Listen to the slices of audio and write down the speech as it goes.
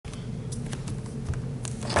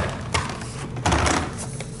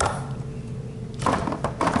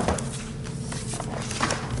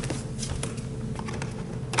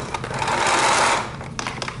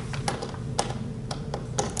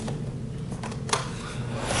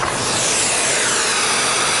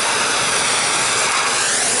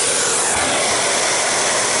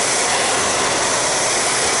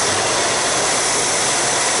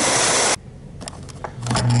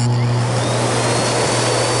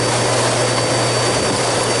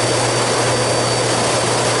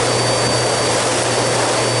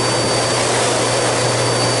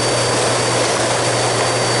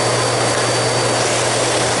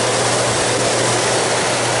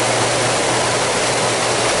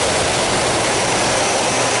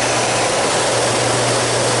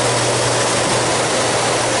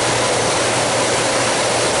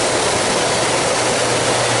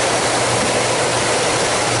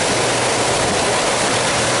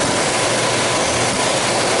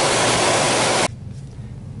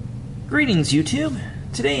Greetings YouTube!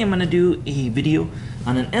 Today I'm going to do a video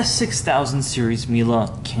on an S6000 series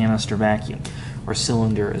Miele canister vacuum, or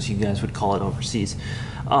cylinder as you guys would call it overseas.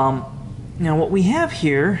 Now what we have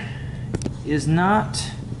here is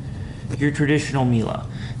not your traditional Miele.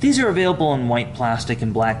 These are available in white plastic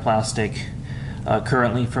and black plastic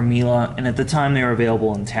currently from Miele, and at the time they were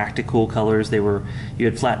available in tactical colors. You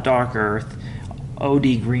had flat dark earth,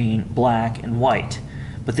 OD green, black, and white.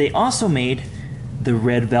 But they also made the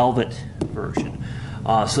red velvet version.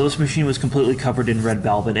 So this machine was completely covered in red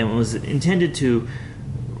velvet, and it was intended to,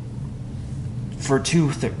 for two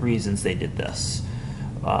reasons they did this,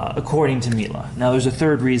 according to Miele. Now there's a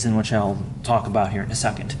third reason which I'll talk about here in a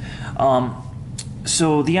second.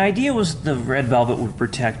 So the idea was the red velvet would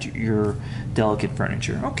protect your delicate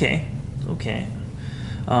furniture. Okay.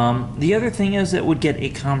 The other thing is it would get a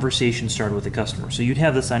conversation started with the customer. So you'd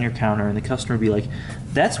have this on your counter and the customer would be like,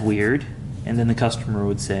 "That's weird." And then the customer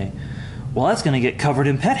would say, "Well, that's going to get covered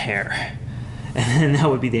in pet hair." And then that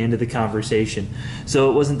would be the end of the conversation. So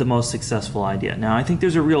it wasn't the most successful idea. Now I think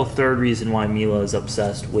there's a real third reason why Miele is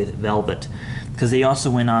obsessed with velvet, because they also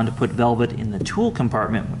went on to put velvet in the tool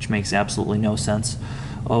compartment, which makes absolutely no sense,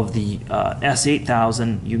 of the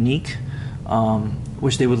S8000 Unique,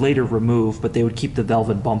 which they would later remove, but they would keep the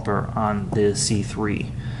velvet bumper on the C3.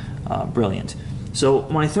 Brilliant. So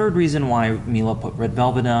my third reason why Miele put red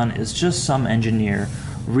velvet on is just some engineer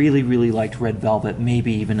really liked red velvet,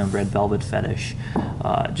 maybe even a red velvet fetish,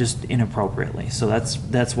 just inappropriately. So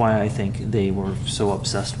that's why I think they were so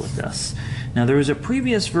obsessed with this. Now there was a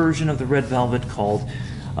previous version of the red velvet called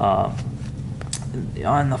on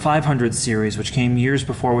the 500 series, which came years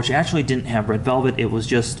before, which actually didn't have red velvet. It was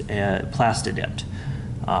just Plastadipped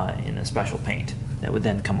in a special paint that would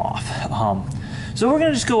then come off. So we're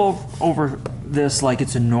going to just go over this like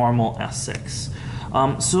it's a normal S6.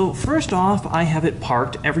 So first off, I have it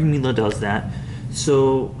parked. Every Miele does that.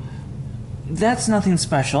 So that's nothing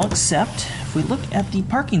special, except if we look at the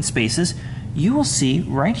parking spaces, you will see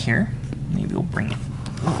right here, maybe we'll bring it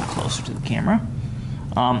a little closer to the camera,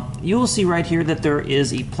 you will see right here that there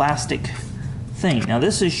is a plastic thing. Now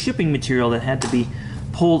this is shipping material that had to be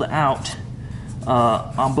pulled out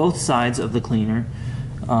on both sides of the cleaner.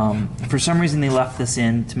 For some reason they left this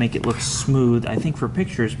in to make it look smooth, I think for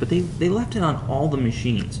pictures, but they left it on all the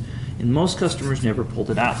machines, and most customers never pulled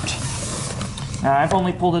it out. Now I've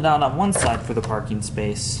only pulled it out on one side for the parking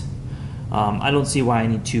space. I don't see why I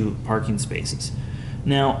need two parking spaces.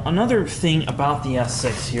 Now another thing about the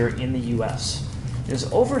S6 here in the US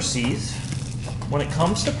is overseas, when it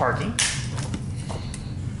comes to parking,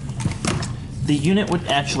 the unit would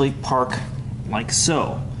actually park like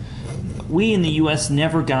so. We in the US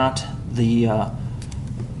never got the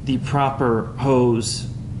proper hose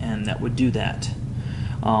and that would do that.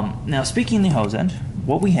 Now speaking of the hose end,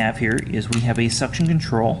 what we have here is we have a suction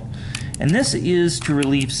control, and this is to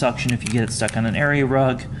relieve suction if you get it stuck on an area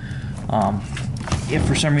rug. If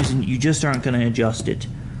for some reason you just aren't going to adjust it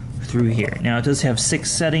through here. Now it does have 6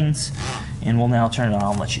 settings, and we'll now turn it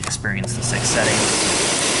on and let you experience the 6 settings.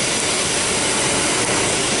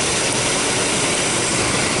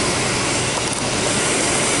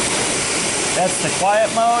 That's the quiet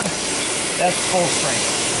mode, that's full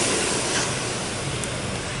strength.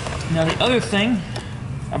 Now the other thing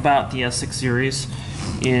about the S6 series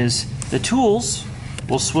is the tools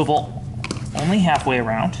will swivel only halfway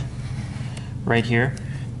around, right here.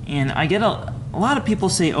 And I get a lot of people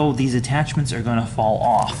say, oh, these attachments are going to fall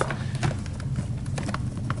off.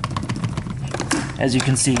 As you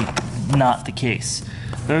can see, not the case.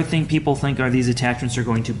 The other thing people think are these attachments are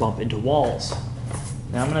going to bump into walls.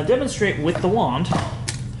 Now I'm going to demonstrate with the wand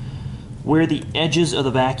where the edges of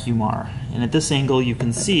the vacuum are. And at this angle you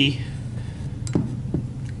can see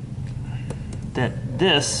that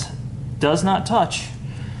this does not touch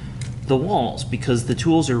the walls because the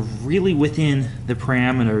tools are really within the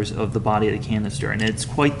parameters of the body of the canister, and it's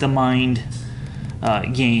quite the mind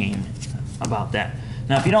game about that.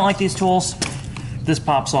 Now if you don't like these tools, this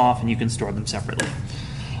pops off and you can store them separately.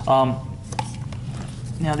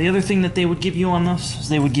 Now the other thing that they would give you on this is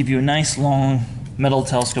they would give you a nice long metal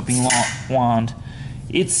telescoping wand.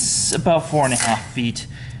 It's about 4.5 feet,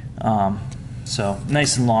 so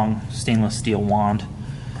nice and long stainless steel wand.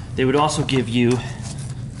 They would also give you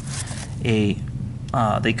a,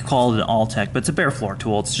 they call it an All-Tech, but it's a bare floor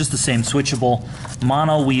tool. It's just the same switchable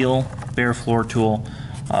mono wheel bare floor tool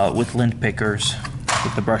with lint pickers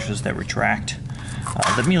with the brushes that retract.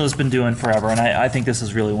 That Miele's been doing forever, and I think this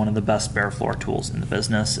is really one of the best bare floor tools in the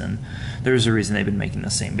business, and there's a reason they've been making the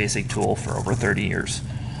same basic tool for over 30 years.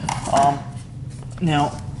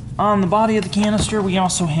 Now, on the body of the canister, we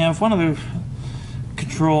also have one other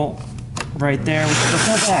control right there, which is the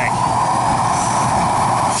full bag.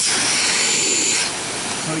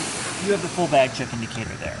 So you have the full bag check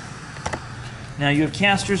indicator there. Now you have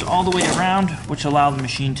casters all the way around, which allow the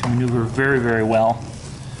machine to maneuver very, very well,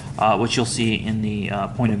 which you'll see in the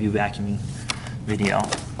point of view vacuuming video.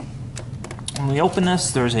 When we open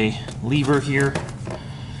this, there's a lever here.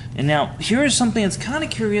 And now here's something that's kind of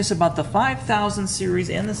curious about the 5000 series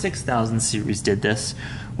and the 6000 series did this.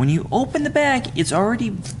 When you open the bag, it's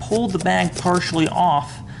already pulled the bag partially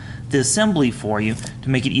off the assembly for you to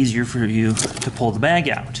make it easier for you to pull the bag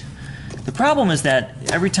out. The problem is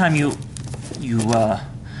that every time you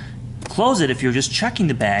close it, if you're just checking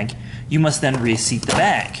the bag, you must then reseat the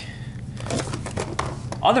bag.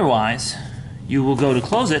 Otherwise, you will go to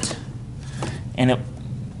close it, and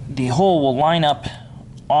the hole will line up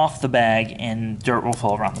off the bag and dirt will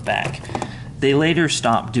fall around the bag. They later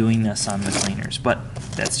stopped doing this on the cleaners, but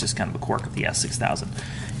that's just kind of a quirk of the S6000.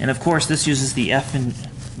 And of course, this uses the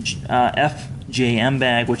FJM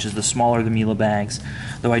bag, which is the smaller of the Miele bags,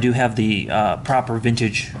 though I do have the proper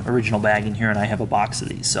vintage original bag in here, and I have a box of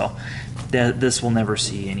these, so this will never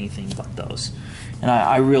see anything but those. And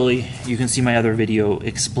I really, you can see my other video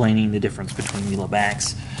explaining the difference between Miele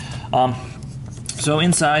bags. So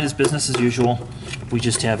inside is business as usual. We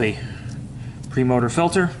just have a pre-motor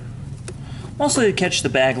filter, mostly to catch the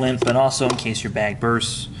bag lint, but also in case your bag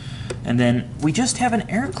bursts. And then we just have an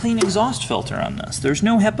air clean exhaust filter on this. There's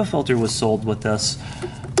no HEPA filter was sold with this,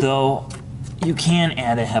 though you can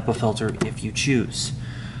add a HEPA filter if you choose.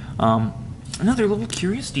 Another little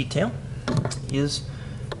curious detail is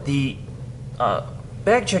the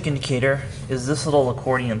bag check indicator is this little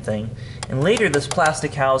accordion thing, and later this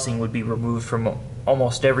plastic housing would be removed from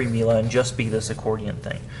almost every Miele and just be this accordion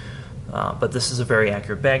thing. But this is a very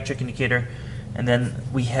accurate bag check indicator. And then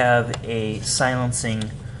we have a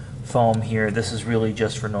silencing foam here. This is really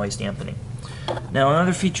just for noise dampening. Now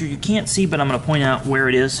another feature you can't see, but I'm going to point out where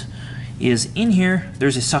it is in here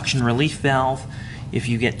there's a suction relief valve. If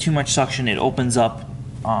you get too much suction, it opens up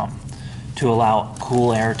to allow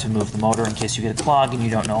cool air to move the motor in case you get a clog and you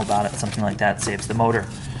don't know about it. Something like that saves the motor.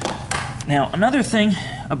 Now another thing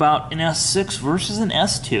about an S6 versus an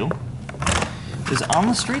S2 is on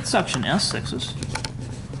the straight suction S6s,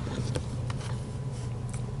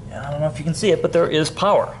 I don't know if you can see it, but there is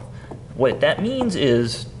power. What that means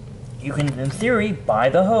is you can, in theory, buy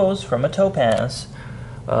the hose from a Topaz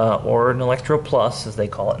or an Electro Plus, as they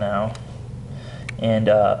call it now, and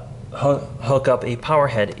hook up a power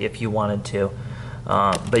head if you wanted to.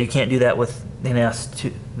 But you can't do that with an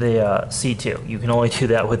S2, the C2. You can only do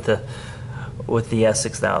that with the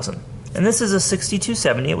S6000. And this is a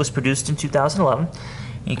 6270. It was produced in 2011.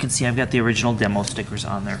 And you can see I've got the original demo stickers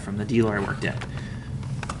on there from the dealer I worked at.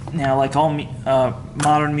 Now, like all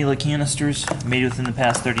modern Miele canisters made within the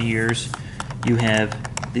past 30 years, you have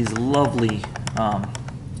these lovely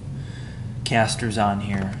casters on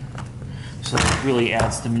here. So it really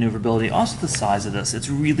adds to maneuverability. Also the size of this, it's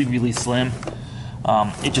really, really slim.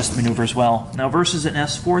 It just maneuvers well. Now versus an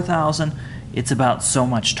S4000, it's about so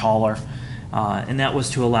much taller. And that was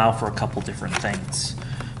to allow for a couple different things.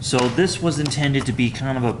 So this was intended to be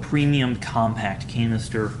kind of a premium compact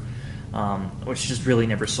canister, which just really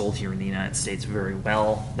never sold here in the United States very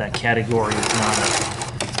well. That category is not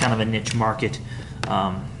it's kind of a niche market.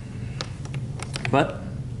 But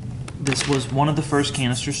this was one of the first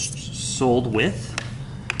canisters sold with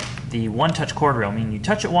the one-touch cord rail, meaning you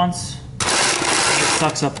touch it once, it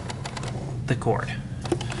sucks up the cord.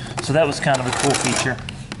 So that was kind of a cool feature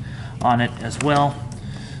on it as well.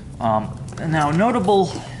 Now, a notable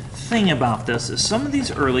thing about this is some of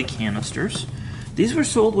these early canisters, these were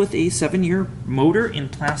sold with a 7-year motor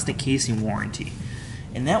and plastic casing warranty.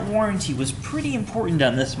 And that warranty was pretty important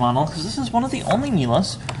on this model because this is one of the only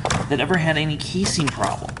Mieles that ever had any casing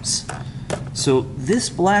problems. So this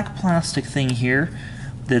black plastic thing here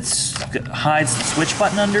that hides the switch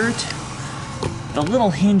button under it, the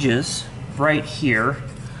little hinges right here,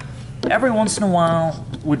 every once in a while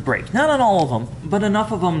would break. Not on all of them, but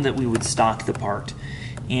enough of them that we would stock the part.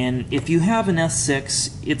 And if you have an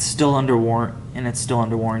S6, it's still under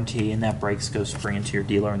warranty, and that breaks, goes free into your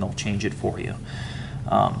dealer, and they'll change it for you.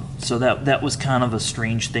 So that was kind of a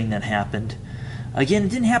strange thing that happened. Again, it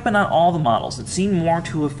didn't happen on all the models. It seemed more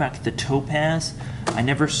to affect the Topaz. I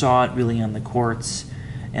never saw it really on the Quartz,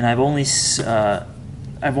 and I've only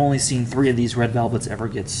seen 3 of these red velvets ever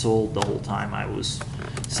get sold the whole time I was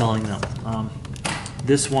selling them.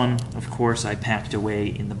 This one, of course, I packed away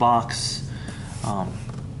in the box and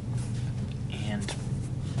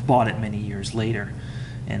bought it many years later.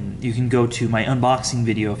 And you can go to my unboxing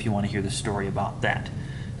video if you want to hear the story about that.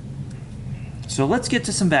 So let's get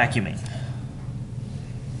to some vacuuming.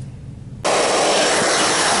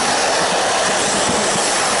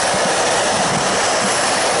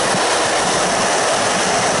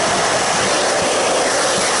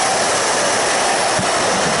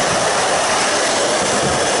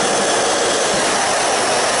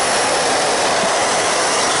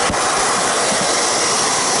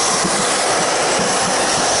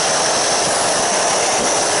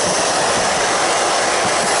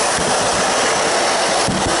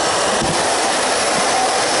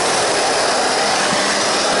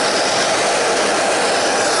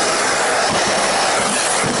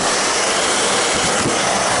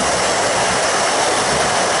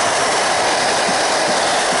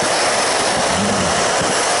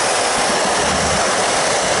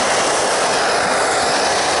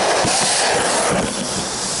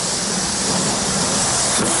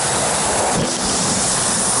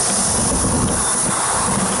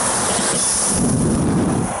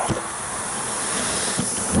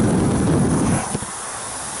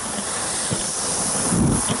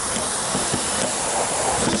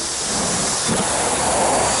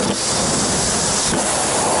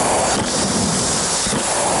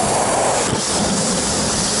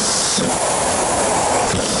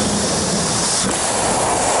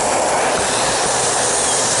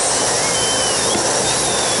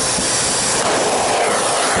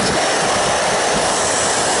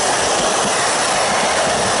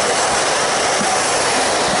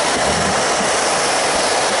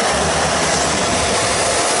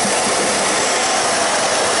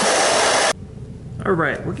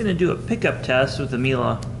 going to do a pickup test with the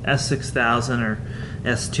Miele S6000, or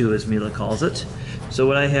S2 as Miele calls it. So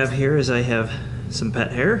what I have here is I have some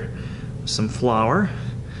pet hair, some flour,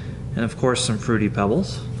 and of course some fruity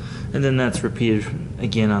pebbles. And then that's repeated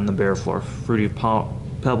again on the bare floor. Fruity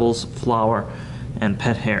pebbles, flour, and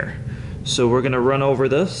pet hair. So we're going to run over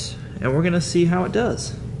this and we're going to see how it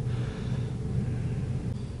does.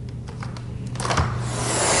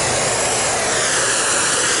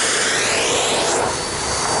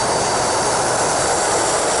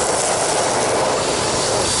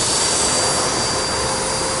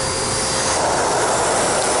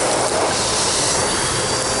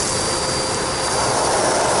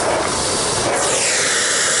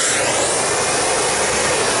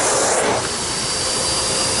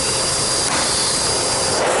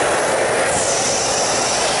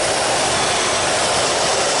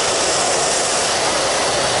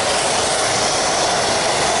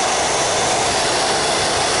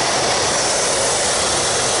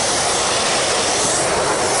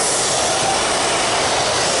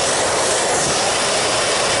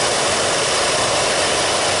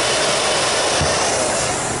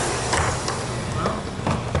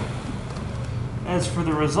 As for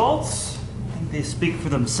the results, I think they speak for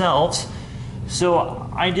themselves.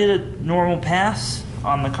 So I did a normal pass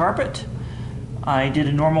on the carpet, I did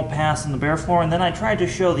a normal pass on the bare floor, and then I tried to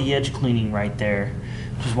show the edge cleaning right there,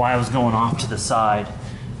 which is why I was going off to the side,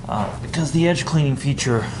 because the edge cleaning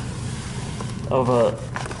feature of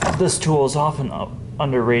this tool is often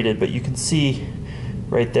underrated, but you can see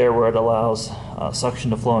right there where it allows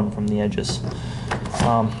suction to flow in from the edges.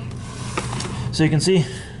 So you can see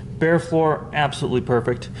bare floor, absolutely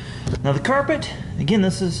perfect. Now the carpet, again,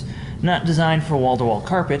 this is not designed for wall-to-wall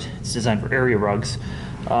carpet, it's designed for area rugs.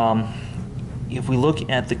 If we look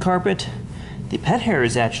at the carpet, the pet hair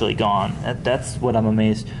is actually gone. That's what I'm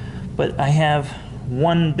amazed. But I have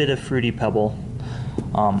one bit of fruity pebble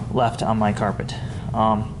left on my carpet.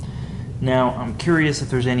 Now I'm curious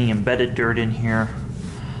if there's any embedded dirt in here,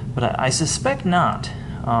 but I suspect not.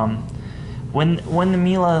 When the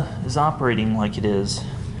Miele is operating like it is,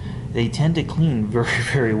 they tend to clean very,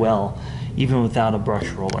 very well, even without a brush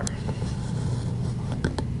roller.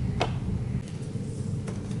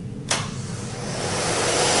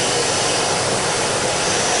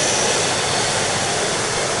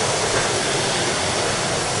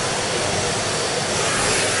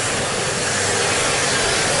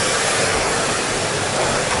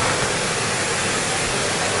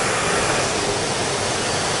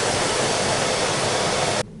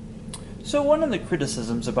 So one of the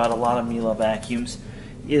criticisms about a lot of Miele vacuums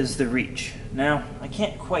is the reach. Now, I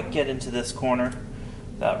can't quite get into this corner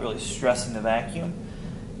without really stressing the vacuum,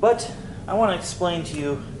 but I want to explain to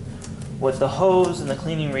you what the hose and the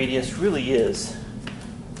cleaning radius really is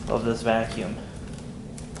of this vacuum.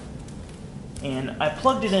 And I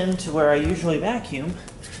plugged it into where I usually vacuum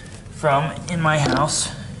from in my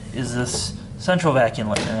house is this central vacuum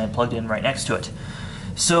line, and I plugged in right next to it.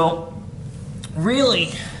 So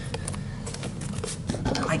really,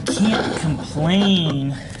 I can't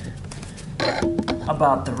complain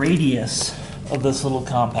about the radius of this little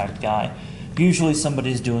compact guy. Usually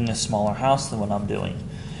somebody's doing a smaller house than what I'm doing,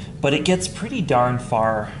 but it gets pretty darn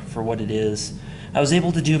far for what it is. I was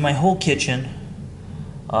able to do my whole kitchen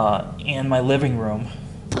and my living room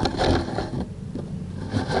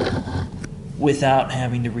without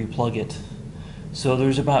having to replug it. So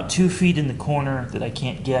there's about 2 feet in the corner that I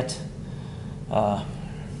can't get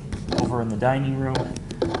over in the dining room.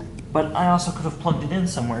 But I also could have plugged it in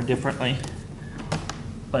somewhere differently.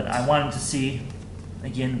 But I wanted to see,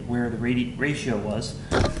 again, where the ratio was.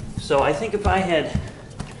 So I think if I had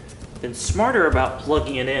been smarter about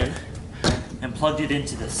plugging it in and plugged it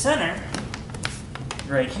into the center,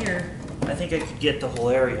 right here, I think I could get the whole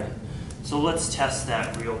area. So let's test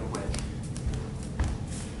that real quick.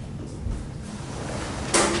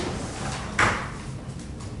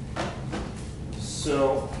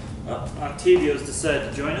 So Octavio's decided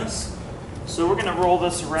to join us. So we're going to roll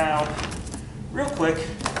this around real quick. Here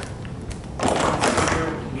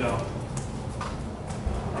we go.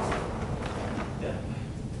 Yeah.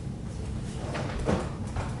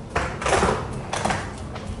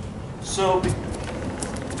 So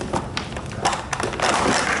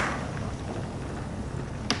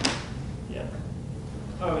yeah.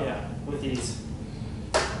 Oh yeah, with these.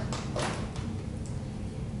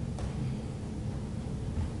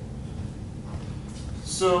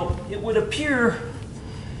 So it would appear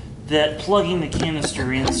that plugging the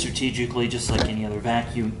canister in strategically, just like any other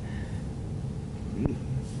vacuum,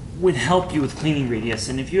 would help you with cleaning radius.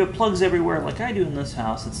 And if you have plugs everywhere like I do in this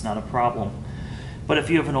house, it's not a problem. But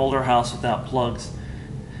if you have an older house without plugs,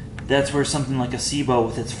 that's where something like a SEBO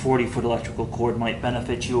with its 40-foot electrical cord might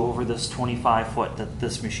benefit you over this 25-foot that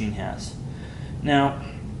this machine has. Now,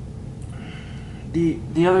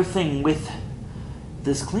 the other thing with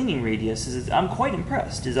this cleaning radius is I'm quite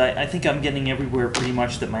impressed. I think I'm getting everywhere pretty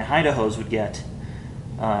much that my Haida hose would get.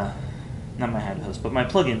 Not my Haida hose, but my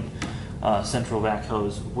plug-in central vac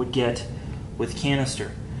hose would get with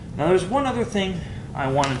Canister. Now there's one other thing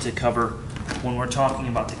I wanted to cover when we're talking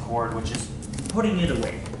about the cord, which is putting it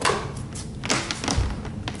away.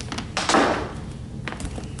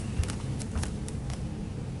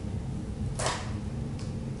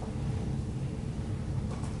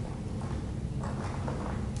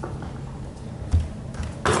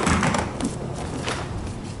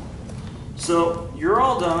 So you're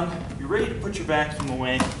all done, you're ready to put your vacuum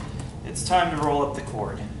away, it's time to roll up the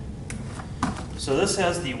cord. So this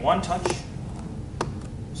has the one touch,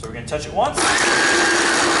 so we're going to touch it once.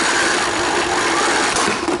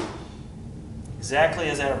 Exactly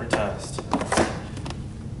as advertised.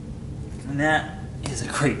 And that is a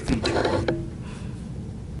great feature.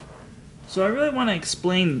 So I really want to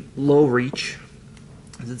explain low reach.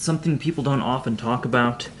 It's something people don't often talk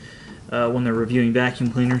about when they're reviewing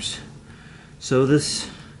vacuum cleaners. So this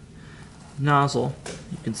nozzle,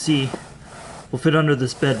 you can see, will fit under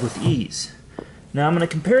this bed with ease. Now I'm going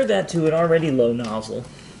to compare that to an already low nozzle,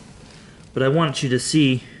 but I want you to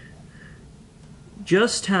see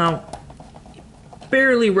just how it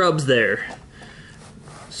barely rubs there.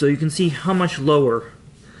 So you can see how much lower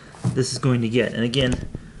this is going to get. And again,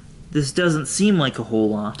 this doesn't seem like a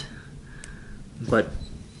whole lot, but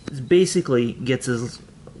it basically gets as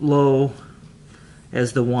low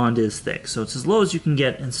as the wand is thick. So it's as low as you can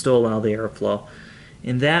get and still allow the airflow.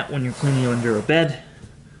 And that, when you're cleaning under a bed,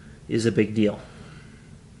 is a big deal.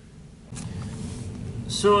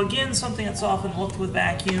 So again, something that's often looked with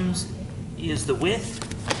vacuums is the width.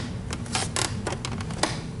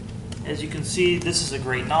 As you can see, this is a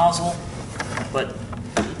great nozzle, but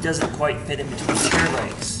it doesn't quite fit in between chair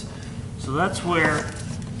legs. So that's where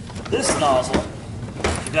this nozzle,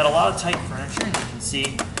 you've got a lot of tight furniture, and you can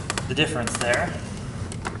see the difference there.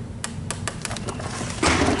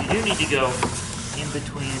 You do need to go in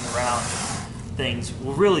between and around things,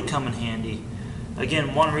 will really come in handy.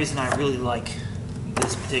 Again, one reason I really like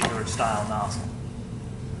this particular style nozzle.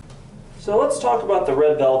 So let's talk about the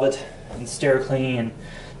red velvet and stair cleaning and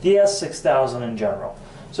the S6000 in general.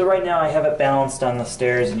 So right now I have it balanced on the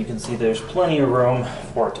stairs, and you can see there's plenty of room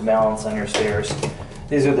for it to balance on your stairs.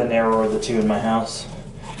 These are the narrower of the two in my house.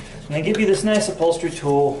 And they give you this nice upholstery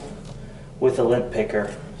tool with a lint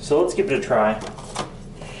picker. So let's give it a try.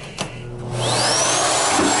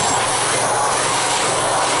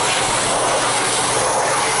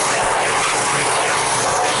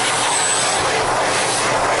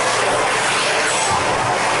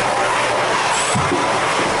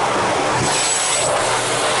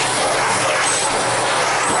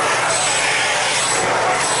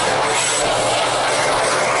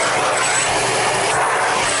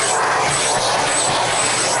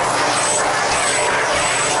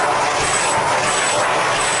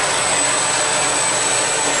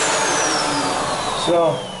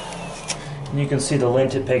 So, and you can see the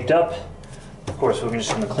lint it picked up. Of course, we're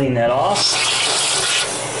just going to clean that off.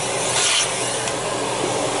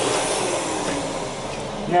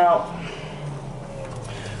 Now,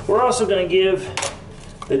 we're also going to give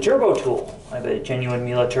the turbo tool. I have a genuine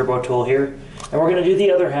Miele turbo tool here. And we're going to do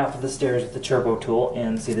the other half of the stairs with the turbo tool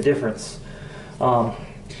and see the difference.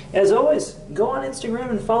 As always, go on Instagram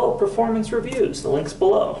and follow Performance Reviews. The link's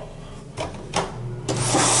below.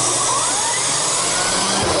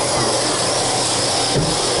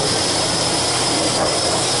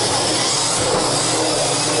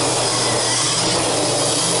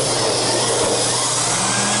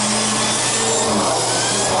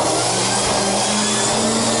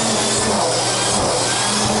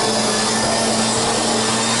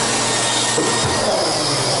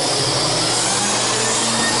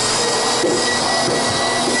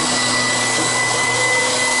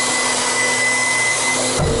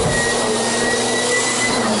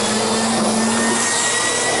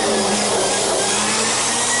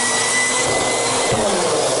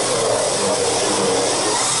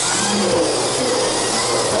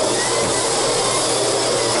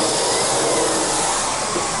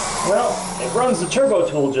 It runs the turbo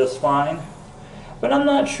tool just fine, but I'm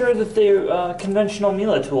not sure that the conventional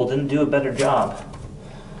Miele tool didn't do a better job.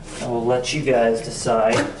 I will let you guys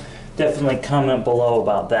decide. Definitely comment below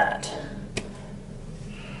about that.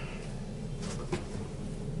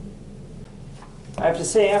 I have to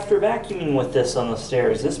say, after vacuuming with this on the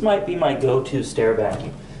stairs, this might be my go-to stair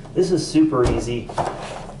vacuum. This is super easy,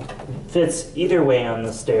 fits either way on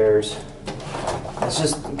the stairs. It's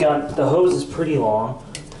just got, the hose is pretty long.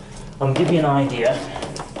 I'll give you an idea.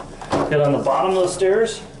 Got on the bottom of the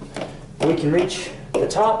stairs, we can reach the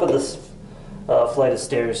top of this flight of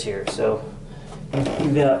stairs here. So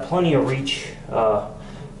you've got plenty of reach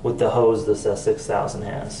with the hose this S6000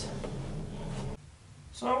 has.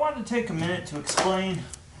 So I wanted to take a minute to explain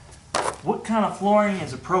what kind of flooring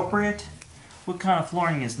is appropriate, what kind of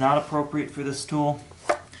flooring is not appropriate for this tool.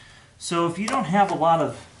 So if you don't have a lot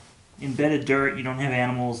of embedded dirt, you don't have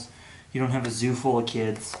animals, you don't have a zoo full of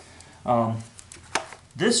kids,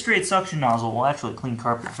 this straight suction nozzle will actually clean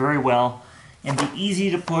carpet very well and be easy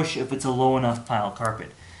to push if it's a low enough pile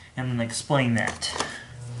carpet. And then explain that.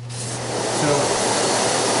 So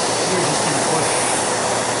you're just going to push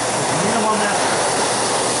with the minimum effort.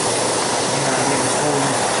 Again, just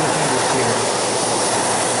holding two fingers here.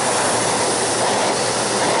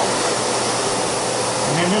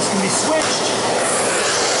 And then this can be switched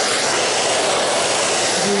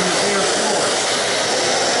to your bare floor.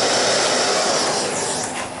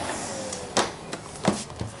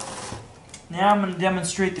 Now I'm going to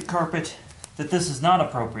demonstrate the carpet that this is not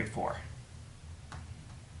appropriate for.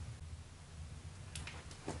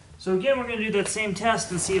 So again, we're going to do that same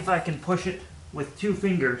test and see if I can push it with two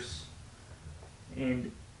fingers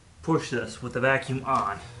and push this with the vacuum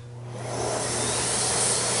on.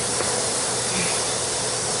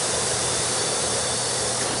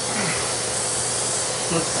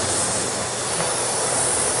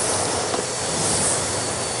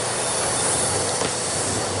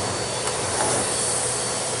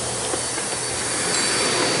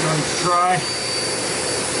 Going to try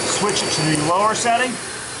switch it to the lower setting.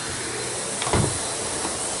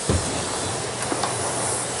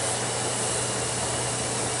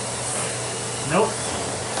 Nope.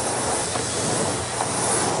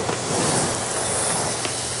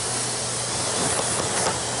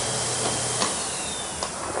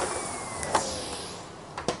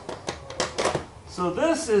 So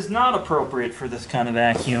this is not appropriate for this kind of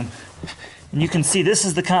vacuum. And you can see this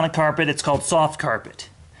is the kind of carpet, it's called soft carpet.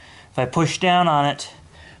 If I push down on it,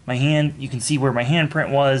 my hand, you can see where my handprint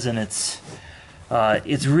was, and it's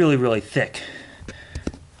really, really thick.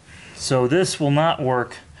 So this will not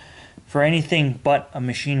work for anything but a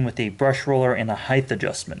machine with a brush roller and a height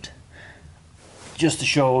adjustment. Just to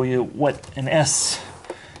show you what an S6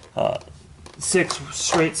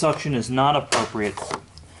 straight suction is not appropriate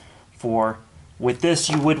for. With this,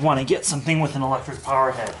 you would want to get something with an electric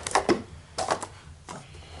power head.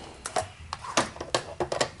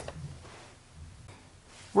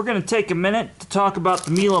 We're going to take a minute to talk about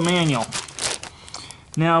the Miele manual.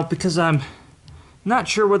 Now, because I'm not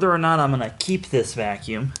sure whether or not I'm going to keep this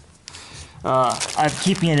vacuum, I'm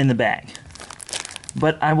keeping it in the bag.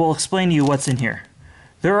 But I will explain to you what's in here.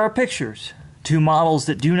 There are pictures to models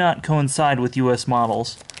that do not coincide with US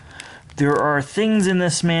models. There are things in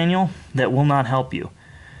this manual that will not help you.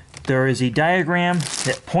 There is a diagram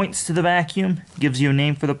that points to the vacuum, gives you a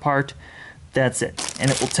name for the part. That's it.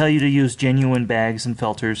 And it will tell you to use genuine bags and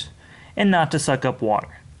filters and not to suck up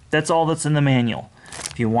water. That's all that's in the manual.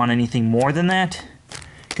 If you want anything more than that,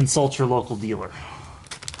 consult your local dealer.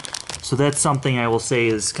 So that's something I will say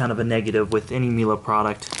is kind of a negative with any Miele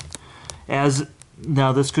product.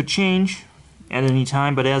 Now this could change at any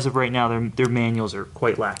time, but as of right now their manuals are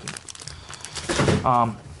quite lacking.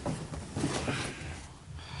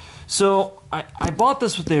 So I bought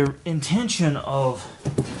this with the intention of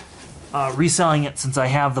reselling it, since I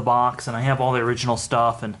have the box and I have all the original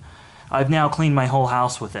stuff, and I've now cleaned my whole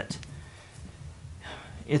house with it.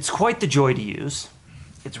 It's quite the joy to use.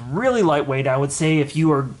 It's really lightweight. I would say if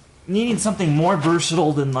you are needing something more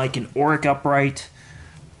versatile than like an Oric upright,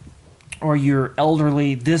 or you're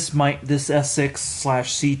elderly, this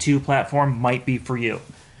S6/C2 platform might be for you.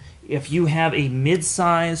 If you have a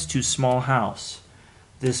mid-size to small house,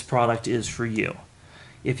 this product is for you.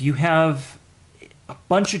 If you have a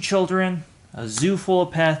bunch of children, a zoo full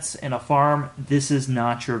of pets, and a farm, this is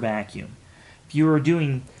not your vacuum. If you are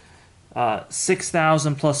doing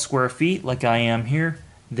 6,000 plus square feet like I am here,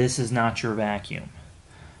 this is not your vacuum.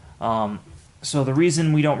 So the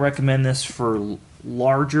reason we don't recommend this for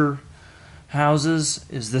larger houses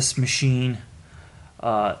is this machine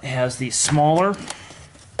has the smaller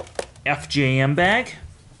FJM bag.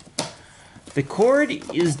 The cord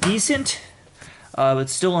is decent.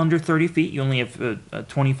 It's still under 30 feet. You only have a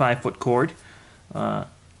 25-foot cord.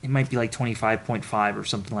 It might be like 25.5 or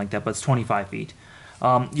something like that, but it's 25 feet.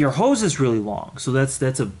 Your hose is really long, so that's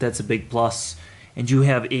a big plus. And you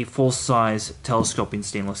have a full-size telescoping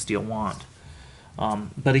stainless steel wand.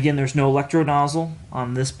 But again, there's no electro nozzle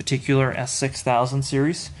on this particular S6000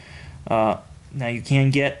 series. Now you can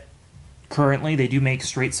get, currently they do make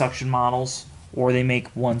straight suction models, or they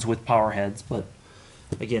make ones with power heads, but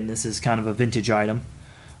again, this is kind of a vintage item,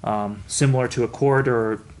 similar to a Quart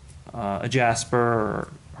or a Jasper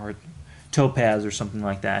or Topaz or something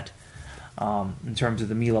like that, in terms of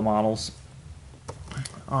the Miele models.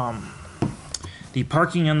 The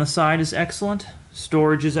parking on the side is excellent.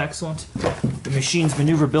 Storage is excellent. The machine's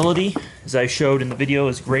maneuverability, as I showed in the video,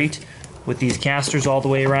 is great with these casters all the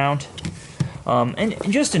way around. And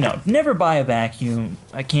just a note, never buy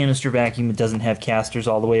a canister vacuum that doesn't have casters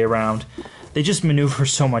all the way around. They just maneuver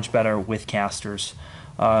so much better with casters.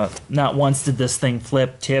 Not once did this thing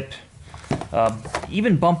flip, tip,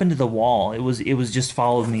 even bump into the wall. It was just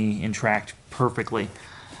followed me and tracked perfectly.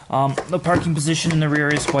 The parking position in the rear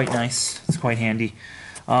is quite nice. It's quite handy.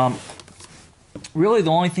 Really, the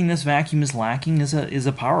only thing this vacuum is lacking is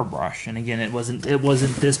a power brush. And again, it wasn't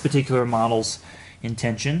this particular model's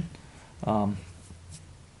intention.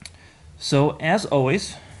 So as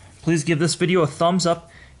always, please give this video a thumbs up.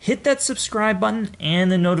 Hit that subscribe button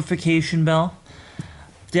and the notification bell.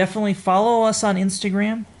 Definitely follow us on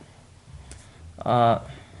Instagram.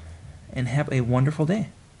 And have a wonderful day.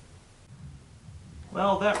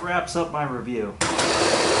 Well, that wraps up my review.